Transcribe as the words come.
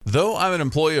Though I'm an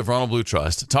employee of Ronald Blue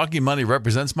Trust, Talking Money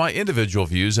represents my individual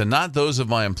views and not those of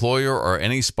my employer or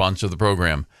any sponsor of the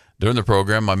program. During the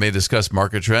program, I may discuss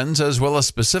market trends as well as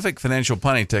specific financial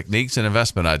planning techniques and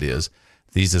investment ideas.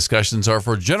 These discussions are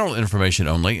for general information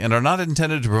only and are not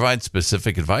intended to provide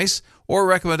specific advice or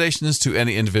recommendations to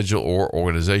any individual or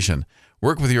organization.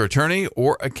 Work with your attorney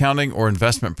or accounting or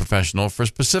investment professional for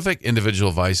specific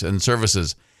individual advice and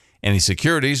services. Any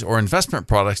securities or investment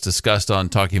products discussed on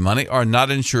Talking Money are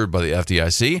not insured by the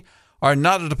FDIC, are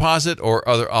not a deposit or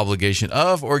other obligation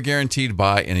of or guaranteed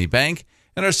by any bank,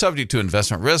 and are subject to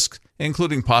investment risks,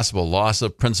 including possible loss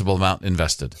of principal amount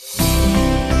invested.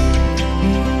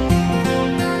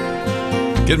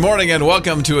 Good morning and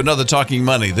welcome to another Talking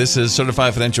Money. This is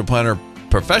Certified Financial Planner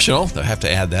Professional. I have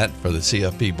to add that for the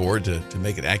CFP board to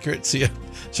make it accurate.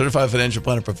 Certified Financial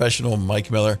Planner Professional Mike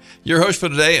Miller, your host for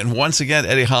today. And once again,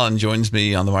 Eddie Holland joins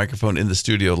me on the microphone in the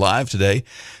studio live today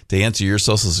to answer your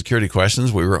Social Security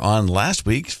questions. We were on last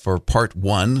week for part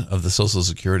one of the Social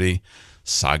Security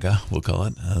saga, we'll call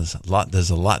it. There's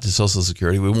a lot to Social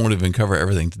Security. We won't even cover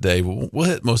everything today. We'll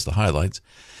hit most of the highlights.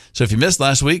 So if you missed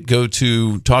last week, go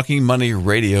to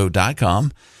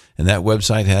talkingmoneyradio.com. And that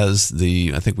website has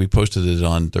I think we posted it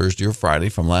on Thursday or Friday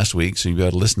from last week. So you'll be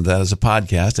able to listen to that as a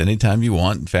podcast anytime you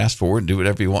want. Fast forward, do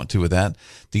whatever you want to with that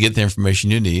to get the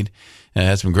information you need. And I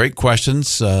had some great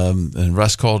questions. And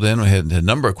Russ called in. We had a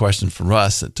number of questions from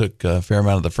Russ that took a fair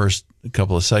amount of the first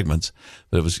couple of segments.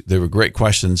 But they were great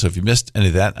questions. So if you missed any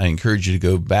of that, I encourage you to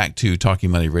go back to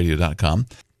talkingmoneyradio.com.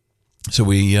 So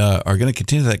we are going to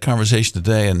continue that conversation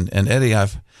today. And Eddie,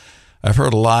 I've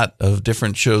heard a lot of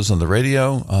different shows on the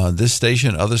radio, this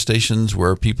station, other stations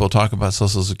where people talk about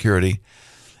Social Security,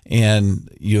 and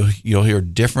you'll hear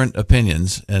different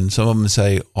opinions. And some of them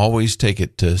say always take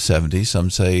it to 70.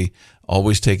 Some say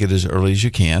always take it as early as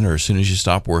you can or as soon as you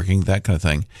stop working, that kind of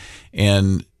thing.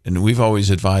 And we've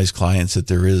always advised clients that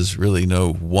there is really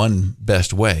no one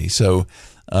best way. So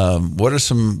what are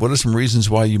some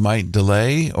reasons why you might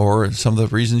delay, or some of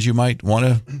the reasons you might want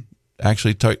to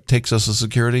actually take Social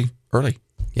Security early?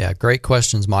 Yeah, great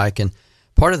questions, Mike. And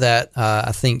part of that,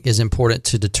 I think, is important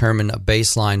to determine a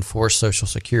baseline for Social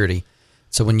Security.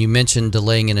 So when you mentioned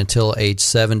delaying it until age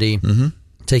 70,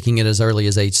 taking it as early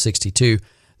as age 62,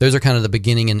 those are kind of the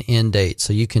beginning and end dates.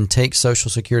 So you can take Social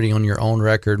Security on your own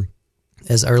record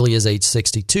as early as age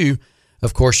 62.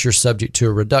 Of course, you're subject to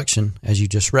a reduction, as you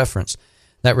just referenced.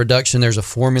 That reduction, there's a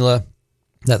formula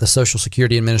that the Social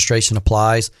Security Administration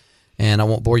applies. And I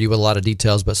won't bore you with a lot of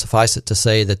details, but suffice it to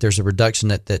say that there's a reduction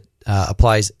that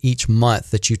applies each month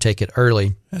that you take it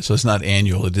early. So it's not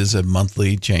annual. It is a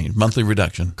monthly change, monthly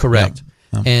reduction. Correct.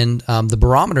 Yeah. And the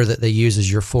barometer that they use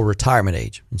is your full retirement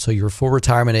age. And so your full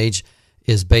retirement age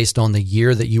is based on the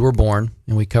year that you were born.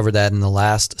 And we covered that in the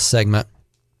last segment.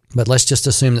 But let's just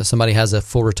assume that somebody has a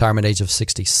full retirement age of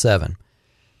 67.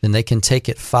 Then they can take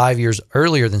it 5 years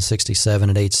earlier than 67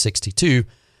 at age 62,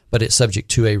 but it's subject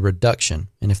to a reduction.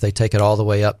 And if they take it all the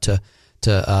way up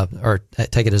or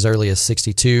take it as early as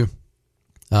 62,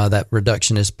 that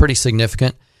reduction is pretty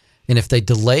significant. And if they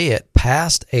delay it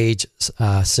past age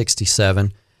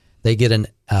 67, they get an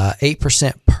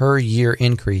 8% per year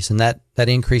increase. And that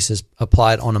increase is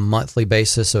applied on a monthly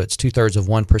basis, so it's 2/3 of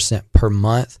 1% per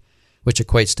month, which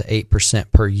equates to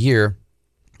 8% per year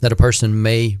that a person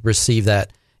may receive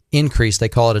that increase. They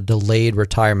call it a delayed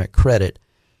retirement credit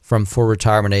from full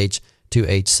retirement age to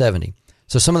age 70.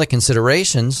 So some of the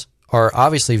considerations are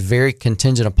obviously very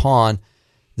contingent upon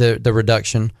the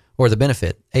reduction or the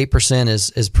benefit. 8%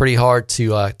 is pretty hard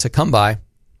to come by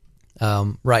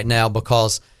right now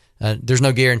because there's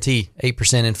no guarantee.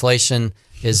 8% inflation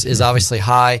is obviously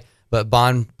high, but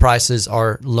bond prices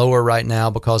are lower right now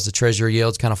because the Treasury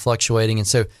yield's kind of fluctuating. And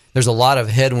so there's a lot of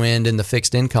headwind in the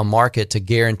fixed income market to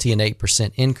guarantee an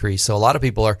 8% increase. So a lot of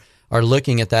people are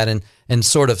looking at that and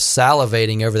sort of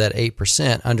salivating over that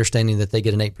 8%, understanding that they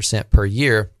get an 8% per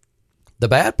year. The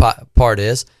bad part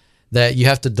is that you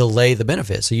have to delay the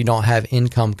benefit, so you don't have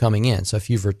income coming in. So if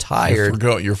you've retired...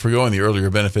 You're forgoing the earlier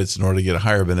benefits in order to get a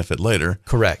higher benefit later.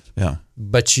 Correct. Yeah.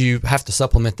 But you have to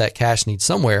supplement that cash need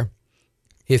somewhere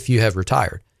if you have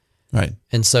retired. Right.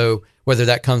 And so whether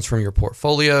that comes from your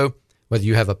portfolio, whether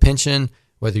you have a pension,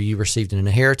 whether you received an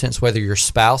inheritance, whether your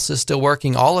spouse is still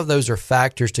working, all of those are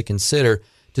factors to consider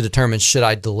to determine, should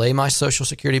I delay my Social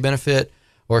Security benefit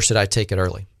or should I take it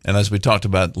early? And as we talked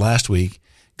about last week,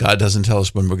 God doesn't tell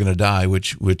us when we're going to die,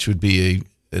 which would be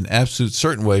an absolute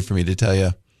certain way for me to tell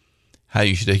you how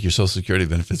you should take your Social Security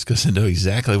benefits, because I know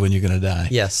exactly when you're going to die.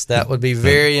 Yes, that would be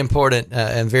very important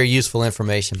and very useful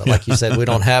information. But like you said, we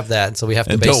don't have that, and so we have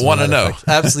to don't want to know.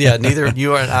 Absolutely, yeah. Neither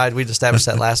you or I. We established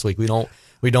that last week. We don't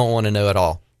want to know at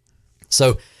all.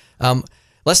 So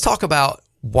let's talk about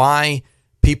why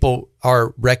people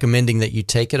are recommending that you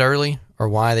take it early, or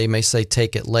why they may say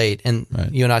take it late. And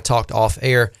you and I talked off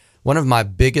air. One of my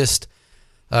biggest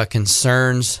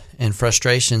concerns and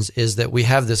frustrations is that we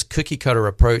have this cookie cutter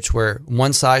approach where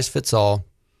one size fits all.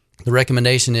 The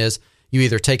recommendation is you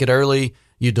either take it early,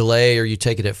 you delay, or you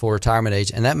take it at full retirement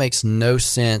age. And that makes no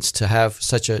sense to have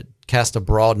cast a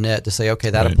broad net to say, okay,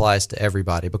 that applies to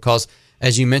everybody. Because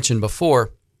as you mentioned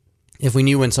before, if we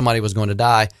knew when somebody was going to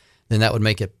die, then that would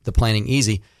make the planning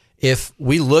easy. If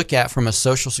we look at from a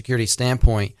Social Security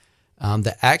standpoint,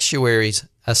 the actuaries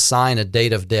assign a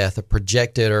date of death, a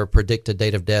projected or predicted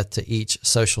date of death to each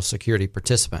Social Security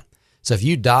participant. So if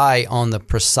you die on the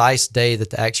precise day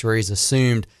that the actuaries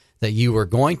assumed that you were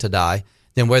going to die,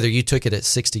 then whether you took it at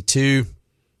 62,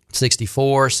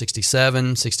 64,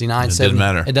 67, 69,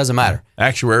 70, it doesn't matter.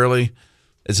 Actuarially,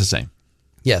 it's the same.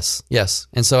 Yes.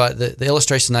 And so the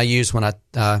illustration I use when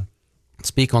I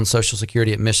speak on Social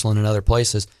Security at Michelin and other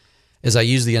places is I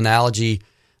use the analogy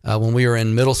when we were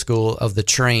in middle school of the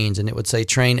trains, and it would say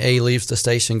train A leaves the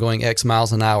station going X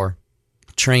miles an hour.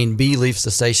 Train B leaves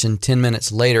the station 10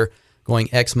 minutes later going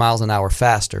X miles an hour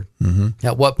faster. Mm-hmm.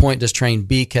 At what point does train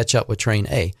B catch up with train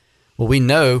A? Well, we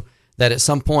know that at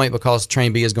some point, because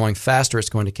train B is going faster, it's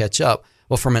going to catch up.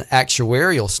 Well, from an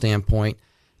actuarial standpoint,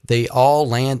 they all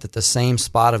land at the same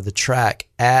spot of the track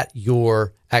at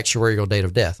your actuarial date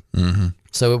of death. Mm-hmm.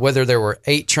 So whether there were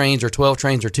 8 trains or 12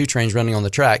 trains or 2 trains running on the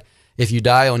track, if you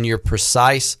die on your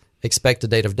precise expected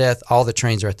date of death, all the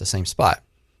trains are at the same spot.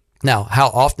 Now, how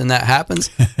often that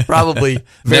happens? Probably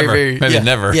very,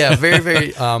 never. Yeah,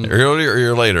 very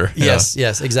earlier or later.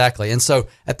 Yes, exactly. And so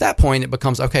at that point, it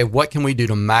becomes, okay, what can we do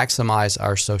to maximize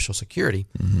our Social Security?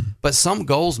 Mm-hmm. But some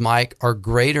goals, Mike, are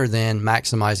greater than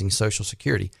maximizing Social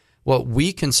Security. What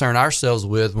we concern ourselves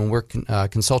with when we're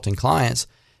consulting clients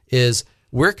is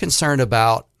we're concerned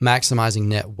about maximizing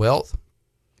net wealth,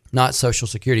 not Social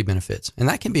Security benefits. And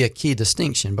that can be a key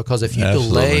distinction, because if you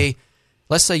delay,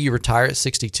 let's say you retire at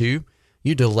 62,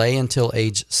 you delay until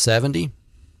age 70,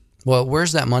 well,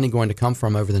 where's that money going to come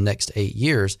from over the next 8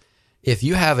 years? If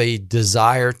you have a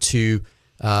desire to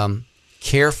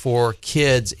care for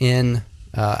kids in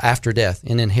after death,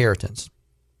 in inheritance,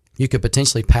 you could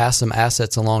potentially pass some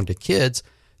assets along to kids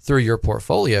through your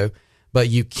portfolio, but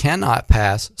you cannot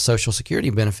pass Social Security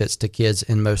benefits to kids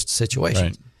in most situations.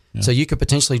 Right. Yeah. So you could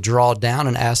potentially draw down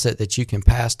an asset that you can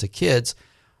pass to kids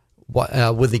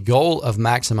with the goal of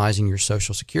maximizing your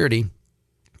Social Security.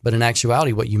 But in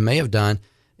actuality, what you may have done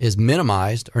is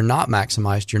minimized or not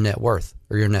maximized your net worth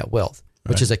or your net wealth,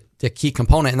 which is a key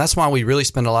component. And that's why we really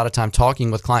spend a lot of time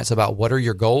talking with clients about what are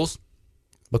your goals,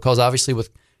 because obviously with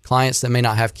clients that may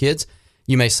not have kids,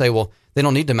 you may say, well, they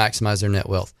don't need to maximize their net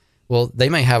wealth. Well, they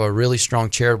may have a really strong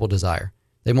charitable desire.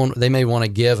 They may want to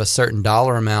give a certain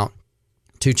dollar amount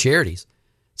to charities.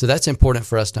 So that's important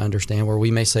for us to understand, where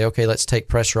we may say, okay, let's take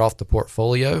pressure off the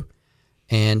portfolio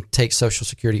and take Social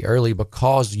Security early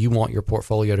because you want your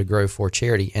portfolio to grow for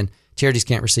charity. And charities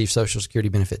can't receive Social Security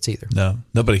benefits either. No,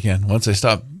 nobody can. Once they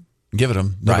stop giving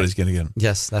them, nobody's going to get them.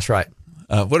 Yes, that's right.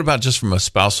 What about just from a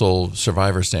spousal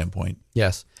survivor standpoint?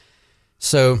 Yes.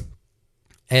 So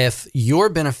if your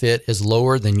benefit is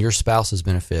lower than your spouse's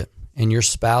benefit and your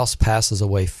spouse passes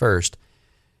away first,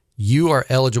 you are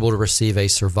eligible to receive a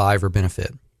survivor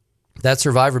benefit. That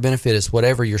survivor benefit is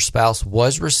whatever your spouse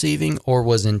was receiving or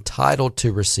was entitled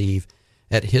to receive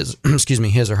at his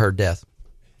or her death.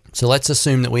 So let's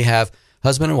assume that we have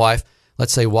husband and wife.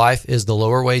 Let's say wife is the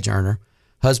lower wage earner.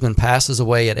 Husband passes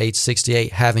away at age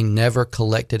 68, having never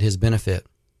collected his benefit.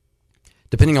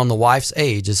 Depending on the wife's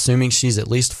age, assuming she's at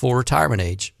least full retirement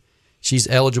age, she's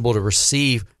eligible to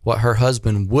receive what her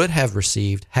husband would have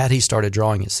received had he started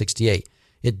drawing at 68.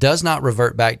 It does not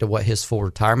revert back to what his full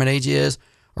retirement age is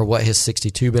or what his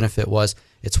 62 benefit was.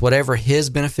 It's whatever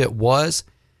his benefit was,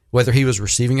 whether he was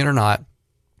receiving it or not,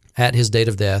 at his date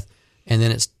of death. And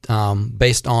then it's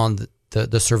based on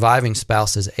the surviving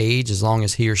spouse's age. As long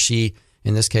as he or she,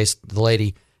 in this case, the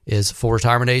lady, is full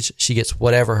retirement age, she gets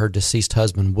whatever her deceased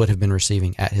husband would have been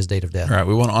receiving at his date of death. All right,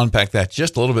 we want to unpack that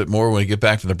just a little bit more when we get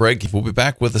back from the break. We'll be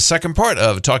back with the second part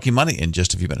of Talking Money in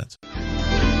just a few minutes.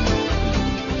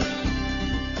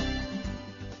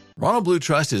 Ronald Blue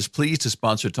Trust is pleased to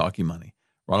sponsor Talking Money.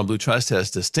 Ronald Blue Trust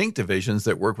has distinct divisions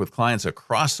that work with clients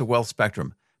across the wealth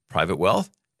spectrum: private wealth,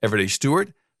 everyday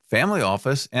steward, family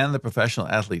office, and the professional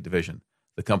athlete division.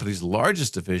 The company's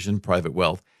largest division, private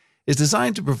wealth, is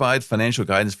designed to provide financial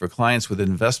guidance for clients with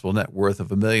an investable net worth of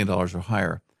 $1 million or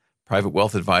higher. Private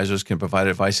wealth advisors can provide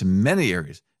advice in many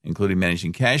areas, including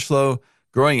managing cash flow,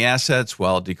 growing assets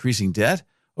while decreasing debt,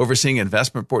 overseeing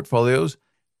investment portfolios,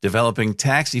 developing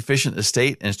tax-efficient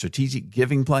estate and strategic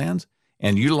giving plans,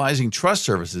 and utilizing trust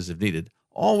services if needed,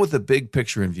 all with the big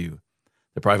picture in view.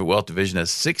 The Private Wealth Division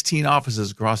has 16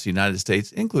 offices across the United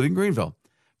States, including Greenville.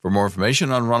 For more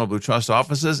information on Ronald Blue Trust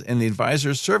offices and the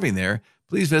advisors serving there,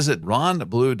 please visit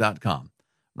ronblue.com.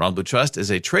 Ronald Blue Trust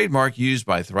is a trademark used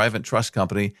by Thrivent Trust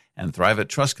Company and Thrivent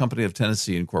Trust Company of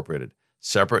Tennessee, Incorporated,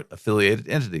 separate affiliated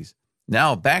entities.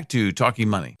 Now back to Talking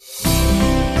Money.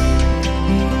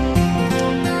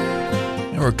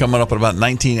 We're coming up at about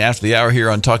 19 after the hour here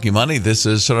on Talking Money. This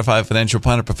is Certified Financial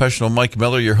Planner Professional Mike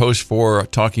Miller, your host for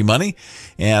Talking Money.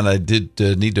 And I did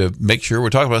need to make sure we're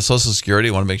talking about Social Security.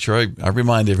 I want to make sure I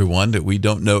remind everyone that we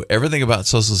don't know everything about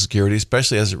Social Security,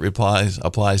 especially as it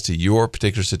applies to your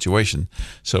particular situation.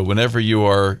 So whenever you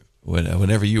are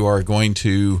going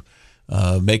to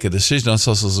make a decision on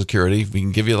Social Security, we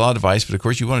can give you a lot of advice, but of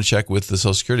course you want to check with the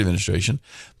Social Security Administration.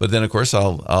 But then of course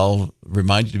I'll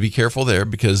remind you to be careful there,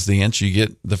 because the answer you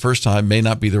get the first time may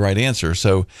not be the right answer.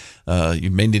 So you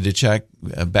may need to check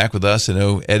back with us. I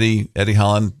know Eddie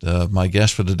Holland, my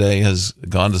guest for today, has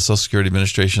gone to the Social Security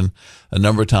Administration a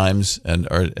number of times,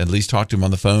 or at least talked to him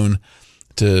on the phone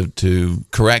to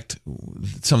correct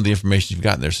some of the information you've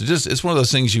gotten there. So it's one of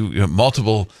those things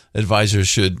multiple advisors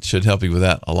should help you with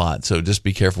that a lot. So just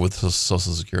be careful with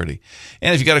Social Security.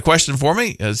 And if you got a question for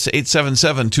me, it's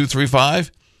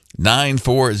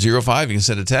 877-235-9405. You can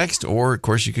send a text, or of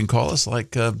course you can call us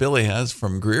like Billy has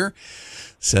from Greer.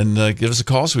 Give us a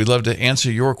call. So we'd love to answer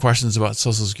your questions about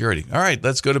Social Security. All right,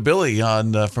 let's go to Billy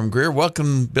from Greer.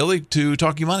 Welcome, Billy, to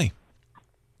Talking Money.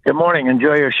 Good morning.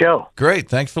 Enjoy your show. Great.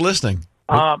 Thanks for listening.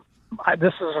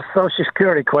 This is a Social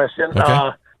Security question.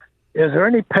 Okay. Is there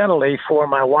any penalty for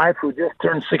my wife, who just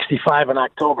turned 65 in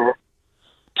October,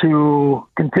 to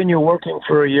continue working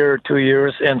for a year or 2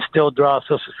 years and still draw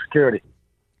Social Security?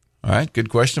 All right. Good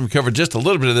question. We covered just a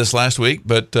little bit of this last week,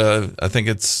 but I think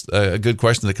it's a good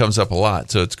question that comes up a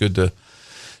lot. So it's good to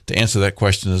answer that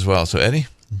question as well. So, Eddie?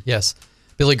 Yes.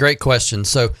 Billy, great question.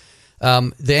 So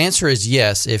the answer is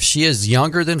yes. If she is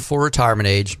younger than full retirement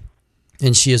age,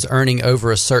 and she is earning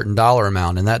over a certain dollar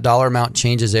amount, and that dollar amount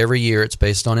changes every year. It's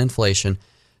based on inflation.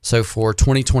 So for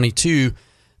 2022,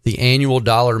 the annual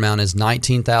dollar amount is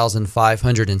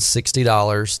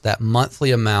 $19,560. That monthly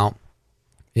amount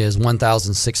is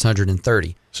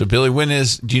 $1,630. So, Billy,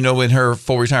 do you know when her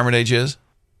full retirement age is?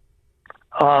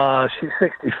 She's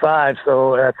 65,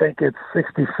 so I think it's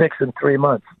 66 in 3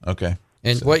 months. Okay.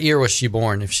 And what year was she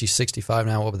born? If she's 65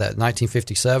 now, what was that,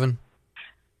 1957?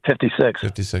 56.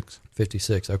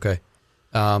 Okay.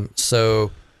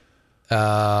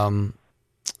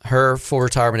 Her full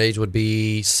retirement age would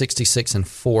be 66 and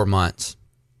 4 months.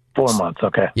 4 months,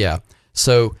 okay. Yeah.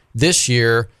 So this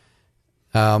year,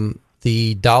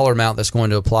 the dollar amount that's going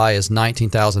to apply is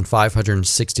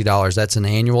 $19,560. That's an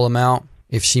annual amount.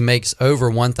 If she makes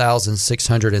over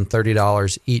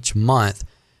 $1,630 each month,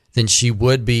 then she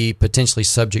would be potentially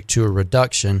subject to a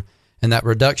reduction, and that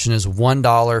reduction is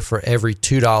 $1 for every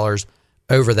 $2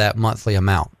 over that monthly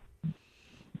amount.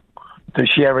 Does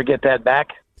she ever get that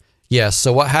back? Yes.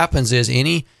 So what happens is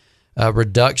any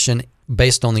reduction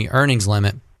based on the earnings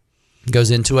limit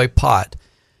goes into a pot.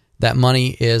 That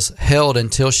money is held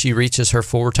until she reaches her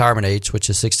full retirement age, which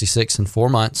is 66 and 4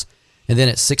 months. And then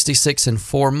at 66 and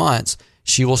 4 months,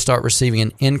 she will start receiving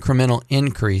an incremental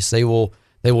increase. They will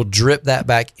drip that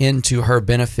back into her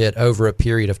benefit over a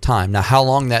period of time. Now, how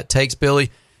long that takes,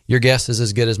 Billy, your guess is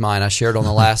as good as mine. I shared on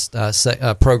the last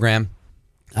program.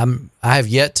 I have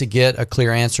yet to get a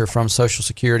clear answer from Social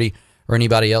Security or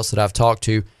anybody else that I've talked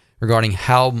to regarding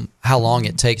how long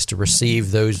it takes to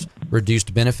receive those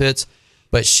reduced benefits,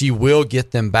 but she will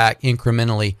get them back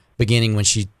incrementally beginning when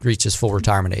she reaches full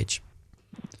retirement age.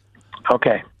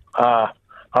 Okay. All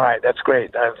right, that's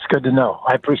great. It's good to know.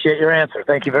 I appreciate your answer.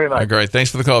 Thank you very much. Great.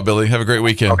 Thanks for the call, Billy. Have a great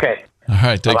weekend. Okay. All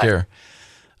right, take Bye-bye. care.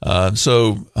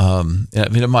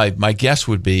 My guess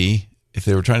would be, if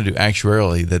they were trying to do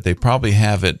actuarially, that they probably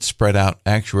have it spread out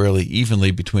actuarially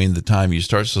evenly between the time you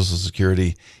start Social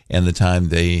Security and the time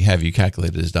they have you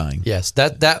calculated as dying. Yes,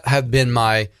 that have been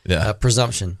my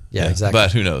presumption. Yeah, exactly.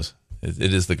 But who knows?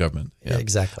 It is the government. Yeah,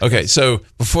 exactly. Okay, so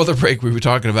before the break, we were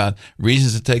talking about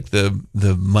reasons to take the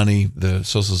money, the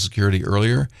Social Security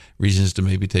earlier, reasons to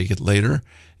maybe take it later.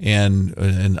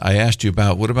 And I asked you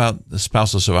about, what about the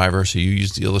spousal survivor? So you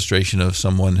used the illustration of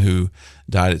someone who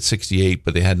died at 68,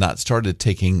 but they had not started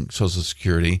taking Social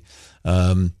Security.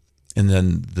 And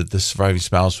then the surviving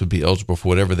spouse would be eligible for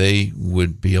whatever they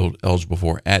would be eligible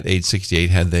for at age 68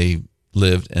 had they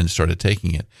lived and started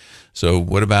taking it. So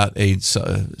what about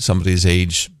somebody's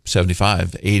age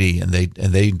 75, 80, and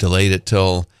they delayed it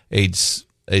till age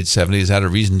 70? Is that a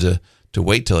reason to to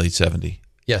wait till age 70.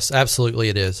 Yes, absolutely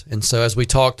it is. And so as we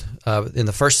talked in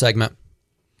the first segment,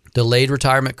 delayed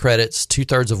retirement credits,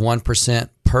 2/3 of 1%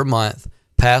 per month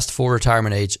past full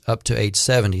retirement age up to age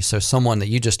 70. So someone that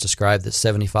you just described that's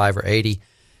 75 or 80,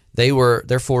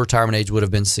 their full retirement age would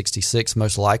have been 66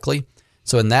 most likely.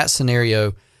 So in that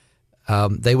scenario,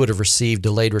 they would have received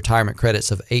delayed retirement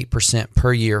credits of 8%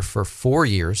 per year for 4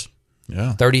 years,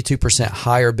 32%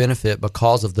 higher benefit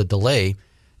because of the delay.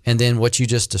 And then what you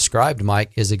just described,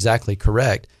 Mike, is exactly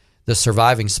correct. The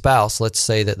surviving spouse, let's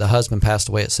say that the husband passed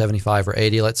away at 75 or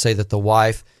 80. Let's say that the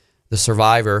wife, the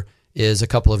survivor, is a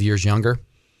couple of years younger.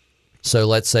 So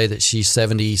let's say that she's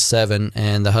 77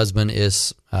 and the husband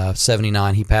is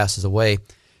 79. He passes away.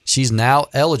 She's now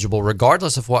eligible,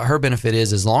 regardless of what her benefit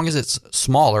is, as long as it's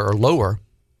smaller or lower,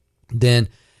 then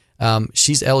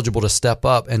she's eligible to step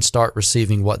up and start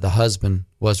receiving what the husband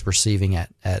was receiving at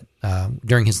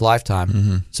during his lifetime.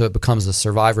 Mm-hmm. So it becomes a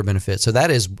survivor benefit. So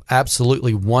that is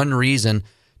absolutely one reason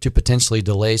to potentially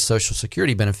delay Social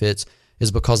Security benefits, is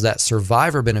because that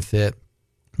survivor benefit,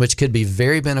 which could be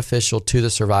very beneficial to the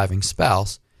surviving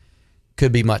spouse,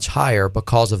 could be much higher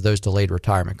because of those delayed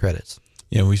retirement credits.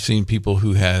 Yeah, we've seen people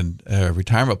who had a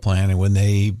retirement plan, and when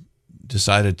they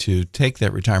decided to take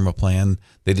that retirement plan,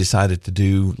 they decided to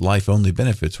do life-only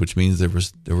benefits, which means there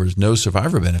was no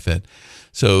survivor benefit.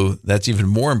 So that's even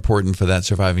more important for that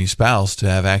surviving spouse to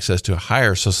have access to a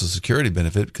higher Social Security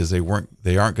benefit, because they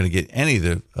aren't going to get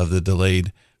any of the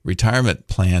delayed retirement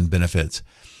plan benefits.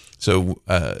 So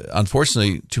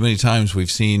unfortunately, too many times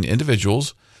we've seen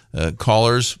individuals,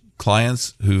 callers,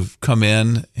 clients who've come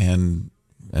in and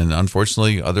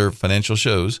unfortunately other financial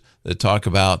shows that talk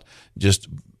about just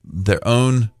their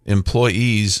own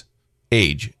employees'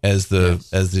 age as the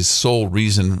sole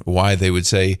reason why they would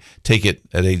say take it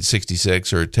at age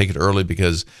 66 or take it early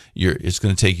because it's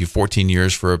going to take you 14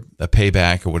 years for a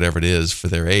payback or whatever it is for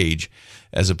their age,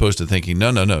 as opposed to thinking,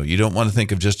 no, you don't want to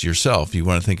think of just yourself. You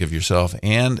want to think of yourself,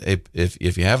 and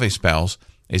if you have a spouse,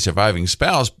 a surviving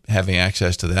spouse, having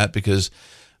access to that, because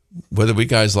whether we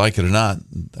guys like it or not,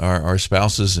 our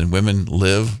spouses and women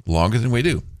live longer than we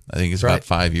do. I think it's about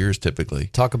 5 years typically.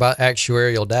 Talk about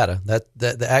actuarial data. That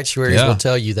the actuaries will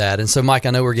tell you that. And so, Mike, I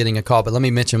know we're getting a call, but let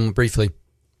me mention briefly,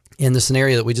 in the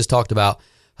scenario that we just talked about,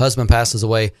 husband passes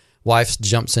away, wife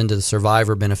jumps into the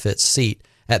survivor benefits seat.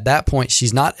 At that point,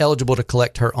 she's not eligible to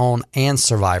collect her own and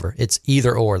survivor. It's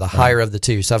either or, the higher of the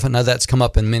two. So I know that's come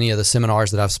up in many of the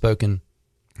seminars that I've spoken.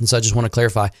 And so I just want to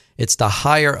clarify, it's the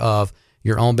higher of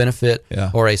your own benefit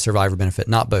or a survivor benefit,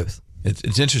 not both.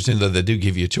 It's interesting that they do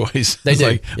give you a choice. They do.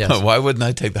 Like, yes. Why wouldn't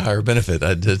I take the higher benefit?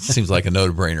 It seems like a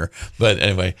no-brainer. But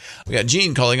anyway, we got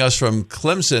Gene calling us from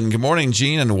Clemson. Good morning,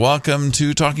 Gene, and welcome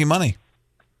to Talking Money.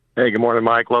 Hey, good morning,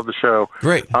 Mike. Love the show.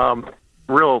 Great.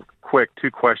 Real quick, two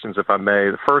questions, if I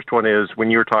may. The first one is, when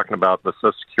you were talking about the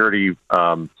Social Security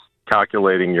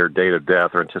calculating your date of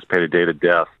death or anticipated date of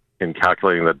death in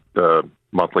calculating the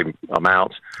monthly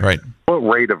amounts, right? What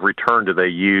rate of return do they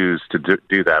use to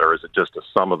do that, or is it just a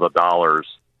sum of the dollars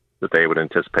that they would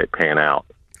anticipate paying out?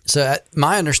 So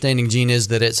my understanding, Gene, is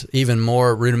that it's even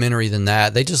more rudimentary than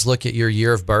that. They just look at your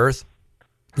year of birth,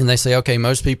 and they say, okay,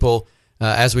 most people,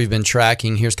 as we've been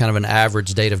tracking, here's kind of an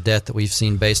average date of death that we've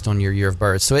seen based on your year of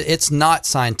birth. So it's not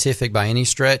scientific by any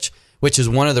stretch, which is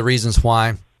one of the reasons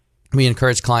why we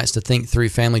encourage clients to think through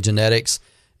family genetics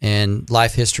and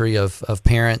life history of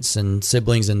parents and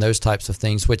siblings and those types of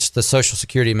things, which the Social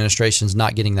Security Administration is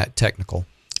not getting that technical.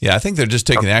 Yeah, I think they're just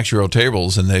taking actuarial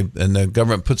tables, and the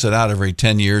government puts it out every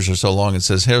 10 years or so long and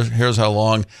says, here's how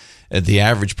long the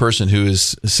average person who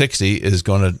is 60 is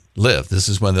going to live. This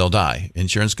is when they'll die.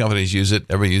 Insurance companies use it,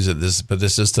 everybody uses it, but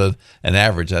this is an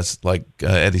average. That's like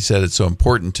Eddie said, it's so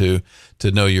important to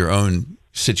know your own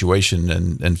situation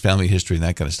and family history and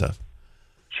that kind of stuff.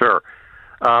 Sure.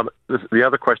 The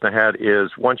other question I had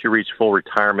is, once you reach full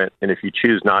retirement, and if you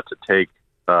choose not to take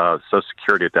Social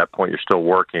Security at that point, you're still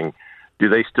working, do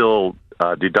they still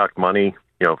deduct money,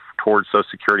 towards Social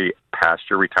Security past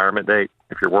your retirement date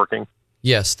if you're working?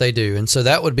 Yes, they do. And so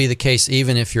that would be the case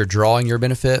even if you're drawing your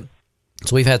benefit.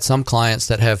 So we've had some clients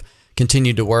that have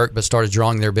continued to work but started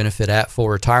drawing their benefit at full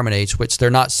retirement age, which they're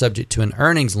not subject to an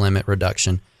earnings limit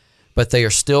reduction, but they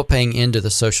are still paying into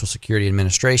the Social Security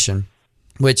Administration,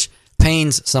 which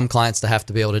pains some clients to have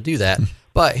to be able to do that.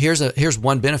 But here's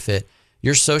one benefit.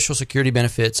 Your Social Security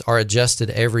benefits are adjusted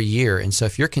every year. And so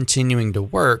if you're continuing to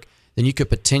work, then you could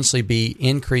potentially be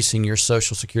increasing your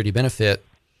Social Security benefit.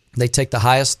 They take the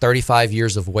highest 35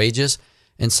 years of wages.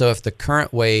 And so if the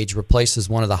current wage replaces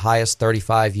one of the highest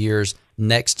 35 years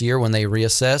next year when they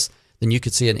reassess, then you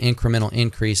could see an incremental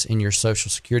increase in your Social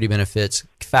Security benefits,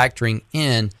 factoring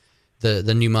in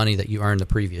the new money that you earned the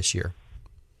previous year.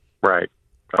 Right.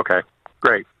 Okay.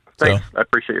 Great. Thanks. I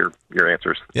appreciate your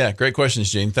answers. Yeah, great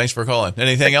questions, Gene. Thanks for calling.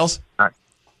 Anything else? All right.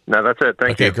 No, that's it.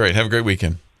 Thank you. Okay, great. Have a great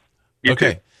weekend. You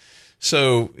okay. too.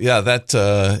 So, yeah, that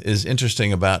is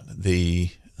interesting about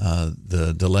the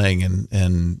delaying,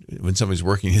 and when somebody's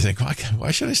working, you think,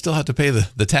 why should I still have to pay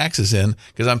the taxes in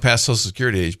because I'm past Social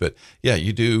Security age? But yeah,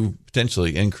 you do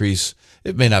potentially increase.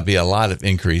 It may not be a lot of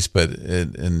increase, but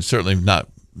and certainly not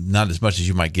as much as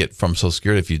you might get from Social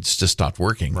Security if you just stopped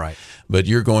working. Right. But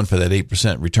you're going for that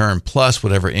 8% return plus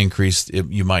whatever increase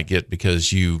you might get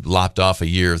because you lopped off a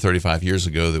year 35 years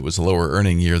ago that was a lower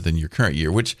earning year than your current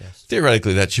year, which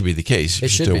theoretically that should be the case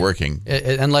if you're still working.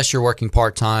 Unless you're working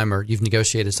part-time or you've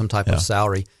negotiated some type of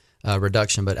salary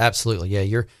reduction. But absolutely,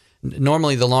 yeah,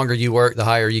 normally the longer you work, the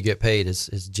higher you get paid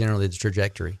is generally the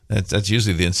trajectory. That's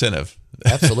usually the incentive.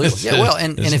 Absolutely. Yeah, well,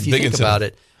 and if you think about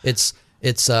it, it's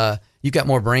you've got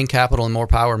more brain capital and more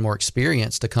power and more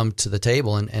experience to come to the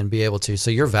table and be able to.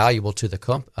 So you're valuable to the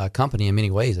company in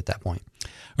many ways at that point. All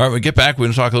right, when we get back, we're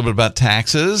going to talk a little bit about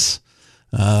taxes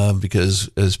because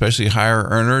especially higher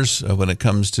earners, when it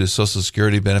comes to Social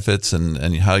Security benefits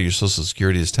and how your Social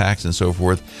Security is taxed and so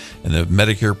forth, and the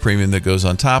Medicare premium that goes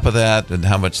on top of that and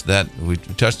how much that, we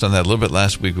touched on that a little bit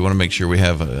last week. We want to make sure we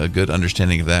have a good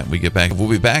understanding of that when we get back. We'll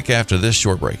be back after this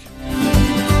short break.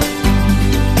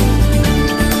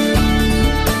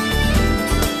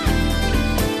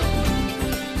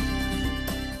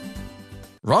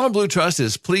 Ronald Blue Trust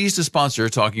is pleased to sponsor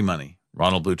Talking Money.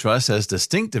 Ronald Blue Trust has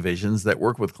distinct divisions that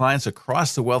work with clients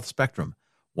across the wealth spectrum.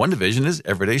 One division is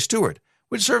Everyday Steward,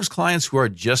 which serves clients who are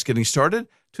just getting started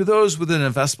to those with an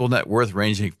investable net worth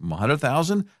ranging from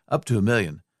 $100,000 up to $1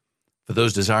 million. For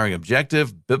those desiring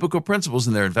objective, biblical principles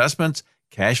in their investments,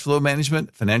 cash flow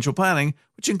management, financial planning,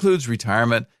 which includes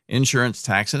retirement, insurance,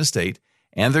 tax, and estate,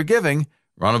 and their giving,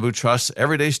 Ronald Blue Trust's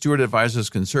Everyday Steward advisors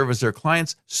can serve as their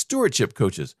clients' stewardship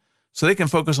coaches, so they can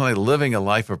focus on living a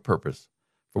life of purpose.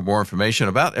 For more information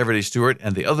about Everyday Steward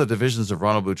and the other divisions of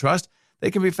Ronald Blue Trust,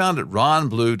 they can be found at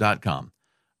ronblue.com.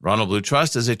 Ronald Blue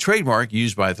Trust is a trademark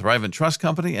used by Thrivent Trust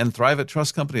Company and Thrivent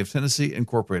Trust Company of Tennessee,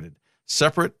 Incorporated,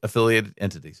 separate affiliated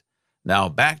entities. Now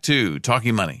back to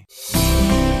Talking Money.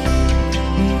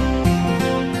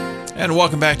 And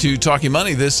welcome back to Talking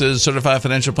Money. This is Certified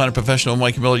Financial Planner Professional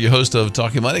Mike Miller, your host of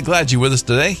Talking Money. Glad you're with us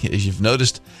today. As you've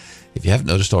noticed, if you haven't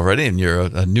noticed already and you're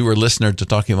a newer listener to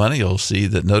Talking Money, you'll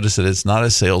notice that it's not a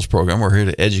sales program. We're here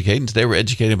to educate, and today we're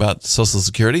educating about Social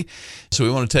Security. So we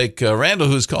want to take Randall,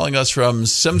 who's calling us from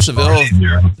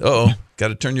Simpsonville. Got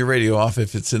to turn your radio off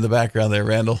if it's in the background there,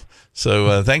 Randall.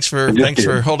 So thanks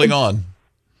for holding on.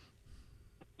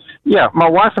 Yeah, my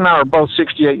wife and I are both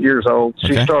 68 years old.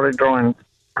 She started drawing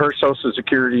her Social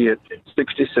Security at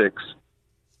 66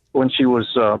 when she was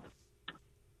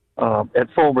at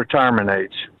full retirement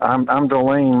age. I'm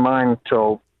delaying mine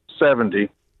till 70.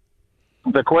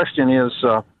 The question is,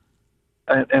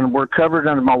 and we're covered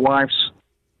under my wife's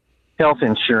health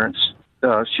insurance.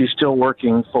 She's still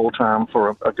working full time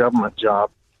for a government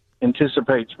job.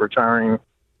 Anticipates retiring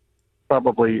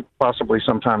possibly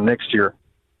sometime next year.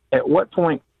 At what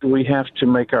point do we have to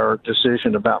make our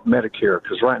decision about Medicare?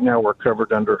 Because right now we're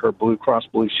covered under her Blue Cross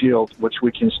Blue Shield, which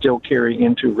we can still carry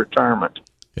into retirement.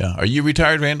 Yeah. Are you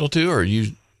retired, Randall, too, or are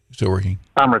you still working?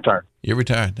 I'm retired. You're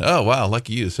retired. Oh, wow.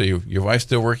 Lucky you. So your wife's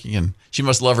still working, and she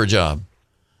must love her job.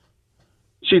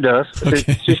 She does.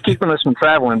 Okay. She's keeping us from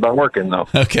traveling by working, though.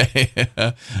 Okay.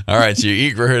 All right. So you're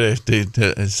eager for her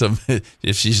to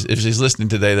if she's listening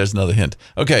today, there's another hint.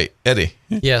 Okay, Eddie.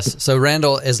 Yes. So,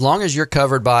 Randall, as long as you're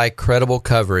covered by credible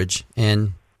coverage,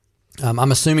 and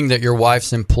I'm assuming that your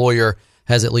wife's employer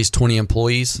has at least 20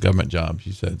 employees. Government jobs,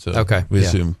 you said. So okay. We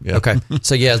assume. Yeah. Okay.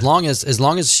 So yeah, as long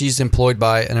as she's employed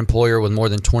by an employer with more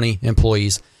than 20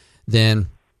 employees, then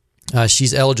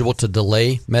she's eligible to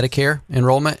delay Medicare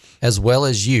enrollment, as well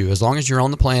as you. As long as you're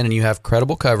on the plan and you have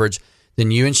credible coverage,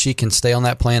 then you and she can stay on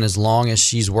that plan as long as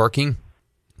she's working.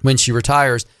 When she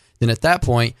retires, then at that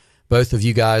point, both of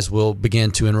you guys will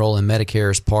begin to enroll in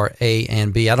Medicare's Part A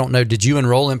and B. I don't know, did you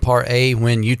enroll in Part A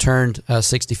when you turned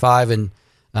 65? And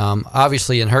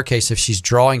obviously, in her case, if she's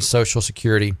drawing Social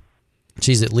Security,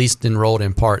 she's at least enrolled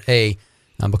in Part A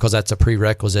because that's a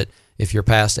prerequisite if you're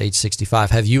past age 65.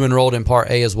 Have you enrolled in Part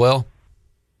A as well?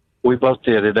 We both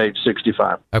did at age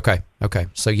 65. Okay.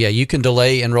 So, yeah, you can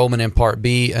delay enrollment in Part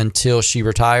B until she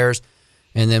retires.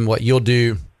 And then what you'll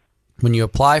do when you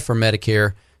apply for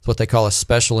Medicare is what they call a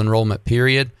special enrollment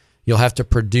period. You'll have to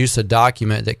produce a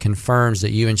document that confirms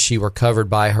that you and she were covered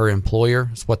by her employer.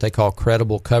 It's what they call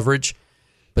credible coverage.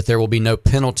 But there will be no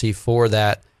penalty for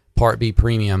that Part B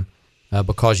premium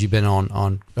because you've been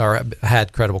on or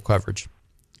had credible coverage.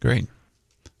 Great.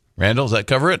 Randall, does that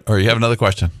cover it, or you have another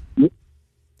question?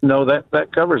 No,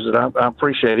 that covers it. I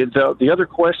appreciate it. The other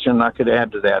question I could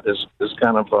add to that is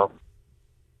kind of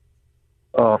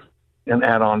an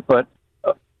add-on, but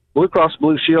Blue Cross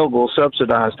Blue Shield will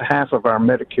subsidize half of our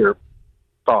Medicare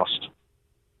cost,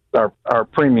 our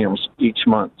premiums each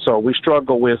month. So we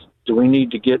struggle with, do we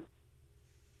need to get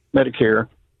Medicare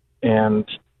and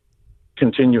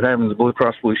continue having the Blue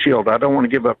Cross Blue Shield? I don't want to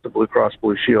give up the Blue Cross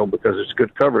Blue Shield because it's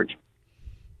good coverage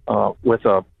with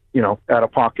a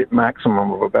out-of-pocket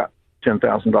maximum of about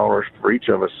 $10,000 for each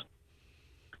of us.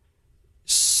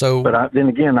 So, but then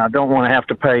again, I don't want to have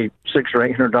to pay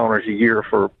 $600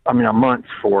 or $800 a month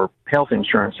for health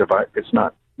insurance if it's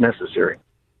not necessary.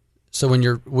 So when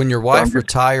your wife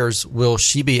retires, will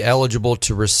she be eligible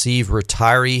to receive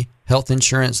retiree health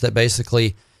insurance that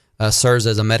basically serves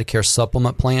as a Medicare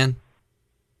supplement plan?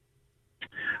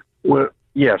 Well,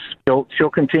 yes, she'll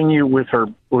continue with her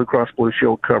Blue Cross Blue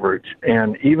Shield coverage,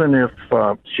 and even if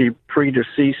she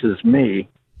predeceases me,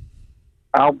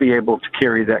 I'll be able to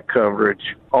carry that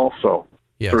coverage also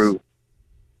through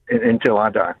until I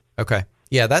die. Okay,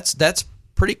 yeah, that's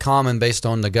pretty common based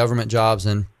on the government jobs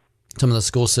and some of the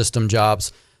school system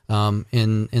jobs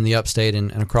in the upstate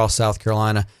and across South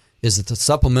Carolina. Is that the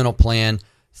supplemental plan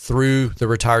through the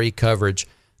retiree coverage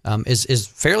is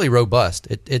fairly robust.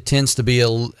 It tends to be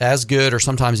as good or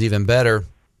sometimes even better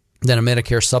than a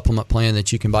Medicare supplement plan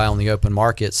that you can buy on the open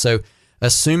market. So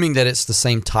assuming that it's the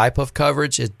same type of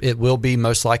coverage, it will be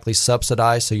most likely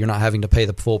subsidized, so you're not having to pay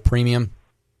the full premium.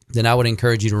 Then I would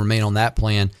encourage you to remain on that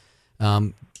plan.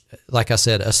 Like I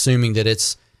said, assuming that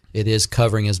it is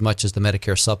covering as much as the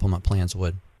Medicare supplement plans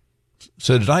would.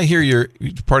 So did I hear your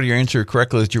part of your answer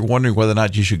correctly, that you're wondering whether or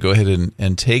not you should go ahead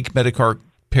and take Medicare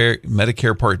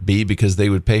Part B because they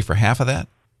would pay for half of that?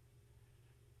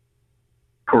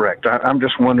 Correct. I'm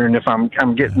just wondering if I'm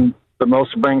getting the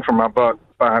most bang for my buck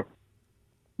by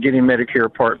getting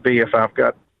Medicare Part B if I've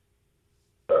got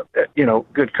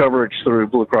good coverage through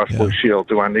Blue Cross Blue Shield.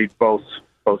 Do I need both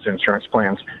insurance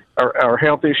plans? Our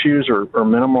health issues are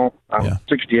minimal. I'm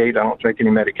 68. I don't take any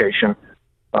medication.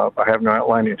 I have no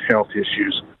outlying health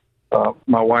issues.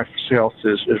 My wife's health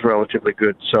is relatively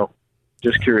good. So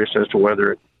just curious as to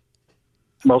whether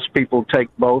most people take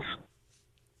both.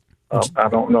 I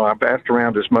don't know. I've asked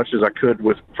around as much as I could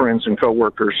with friends and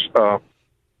coworkers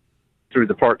through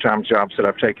the part-time jobs that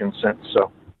I've taken since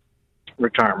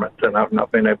retirement, and I've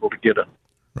not been able to get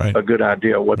a good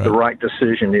idea what the right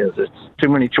decision is. It's too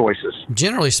many choices.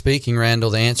 Generally speaking,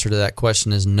 Randall, the answer to that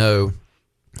question is no.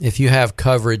 If you have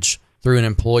coverage through an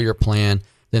employer plan,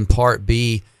 then Part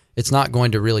B, it's not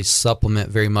going to really supplement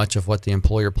very much of what the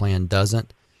employer plan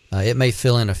doesn't. It may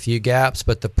fill in a few gaps,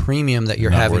 but the premium that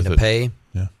you're having to pay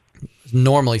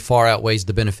normally far outweighs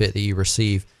the benefit that you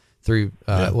receive through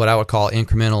what I would call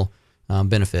incremental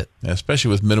benefit. Yeah, especially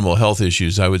with minimal health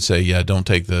issues, I would say, don't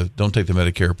take the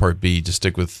Medicare Part B. Just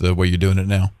stick with the way you're doing it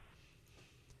now.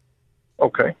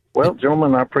 Okay. Well,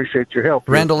 gentlemen, I appreciate your help.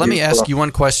 Randall, let me ask you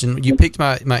one question. You piqued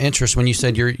my interest when you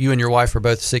said you and your wife are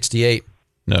both 68.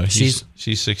 No, she's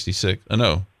 66.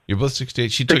 No, you're both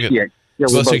 68. She took 68. it. Yeah,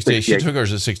 both 68. She took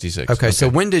hers at 66. Okay, so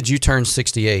when did you turn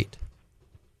 68?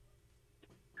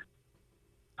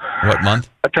 What month?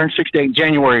 I turned 68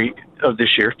 January of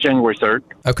this year, January 3rd.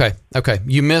 Okay.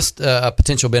 You missed a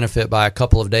potential benefit by a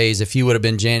couple of days. If you would have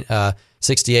been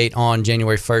 68 on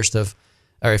January 1st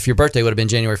or if your birthday would have been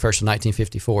January 1st of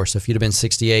 1954. So if you'd have been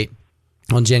 68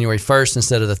 on January 1st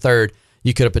instead of the 3rd,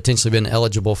 you could have potentially been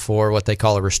eligible for what they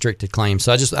call a restricted claim.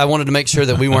 So I wanted to make sure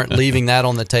that we weren't leaving that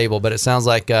on the table, but it sounds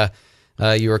like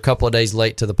you were a couple of days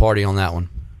late to the party on that one.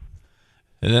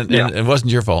 And it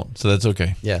wasn't your fault, so that's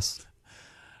okay. Yes.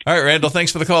 All right, Randall,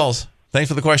 thanks for the calls. Thanks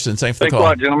for the questions. Thanks for the call. Thanks a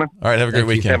lot, gentlemen. All right, have a great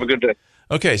weekend. Have a good day.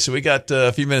 Okay, so we got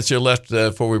a few minutes here left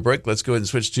before we break. Let's go ahead and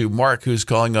switch to Mark, who's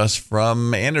calling us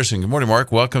from Anderson. Good morning,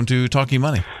 Mark. Welcome to Talking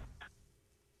Money.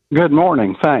 Good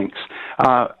morning. Thanks.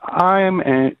 I'm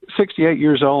 68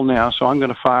 years old now, so I'm going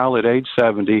to file at age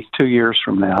 70 2 years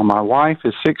from now. My wife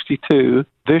is 62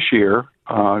 this year,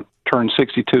 turned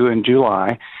 62 in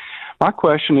July. My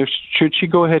question is, should she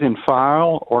go ahead and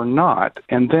file or not?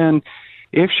 And then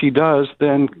if she does,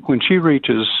 then when she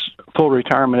reaches full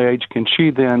retirement age, can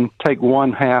she then take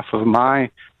one half of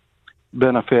my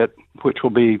benefit, which will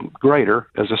be greater,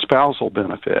 as a spousal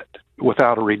benefit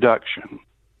without a reduction?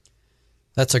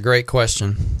 That's a great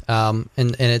question. And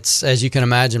it's, as you can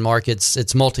imagine, Mark, it's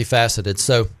multifaceted.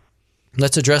 So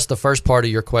let's address the first part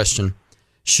of your question.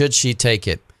 Should she take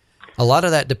it? A lot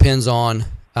of that depends on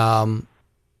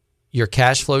your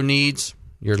cash flow needs,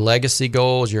 your legacy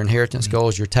goals, your inheritance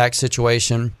goals, your tax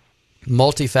situation,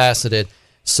 multifaceted.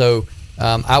 So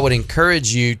I would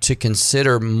encourage you to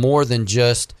consider more than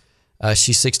just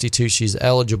she's 62, she's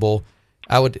eligible.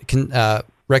 I would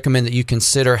recommend that you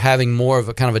consider having more of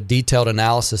a kind of a detailed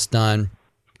analysis done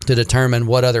to determine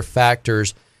what other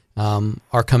factors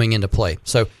are coming into play.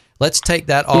 So let's take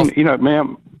that off.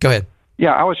 Ma'am. Go ahead.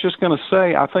 Yeah, I was just going to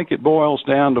say, I think it boils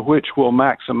down to which will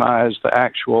maximize the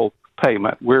actual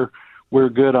payment. We're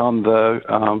good on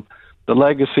the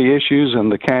legacy issues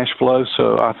and the cash flow,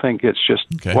 so I think it's just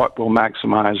what will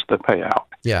maximize the payout.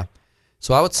 Yeah.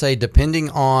 So I would say,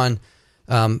 depending on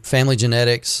family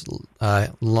genetics,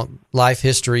 life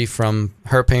history from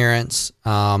her parents,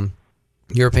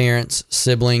 your parents,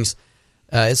 siblings,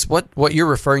 it's what you're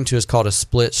referring to is called a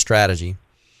split strategy.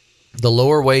 The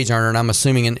lower wage earner, and I'm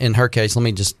assuming in her case, let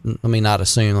me not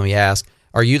assume, let me ask,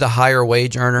 are you the higher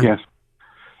wage earner? Yes,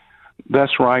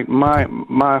 that's right.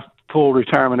 My full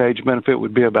retirement age benefit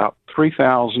would be about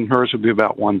 $3,000. Hers would be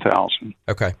about $1,000.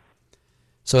 Okay.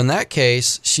 So in that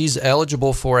case, she's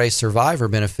eligible for a survivor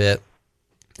benefit,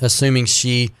 assuming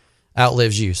she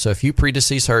outlives you. So if you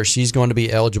predecease her, she's going to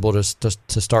be eligible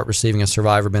to start receiving a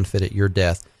survivor benefit at your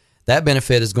death. That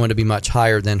benefit is going to be much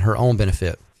higher than her own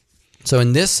benefit. So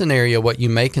in this scenario, what you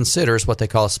may consider is what they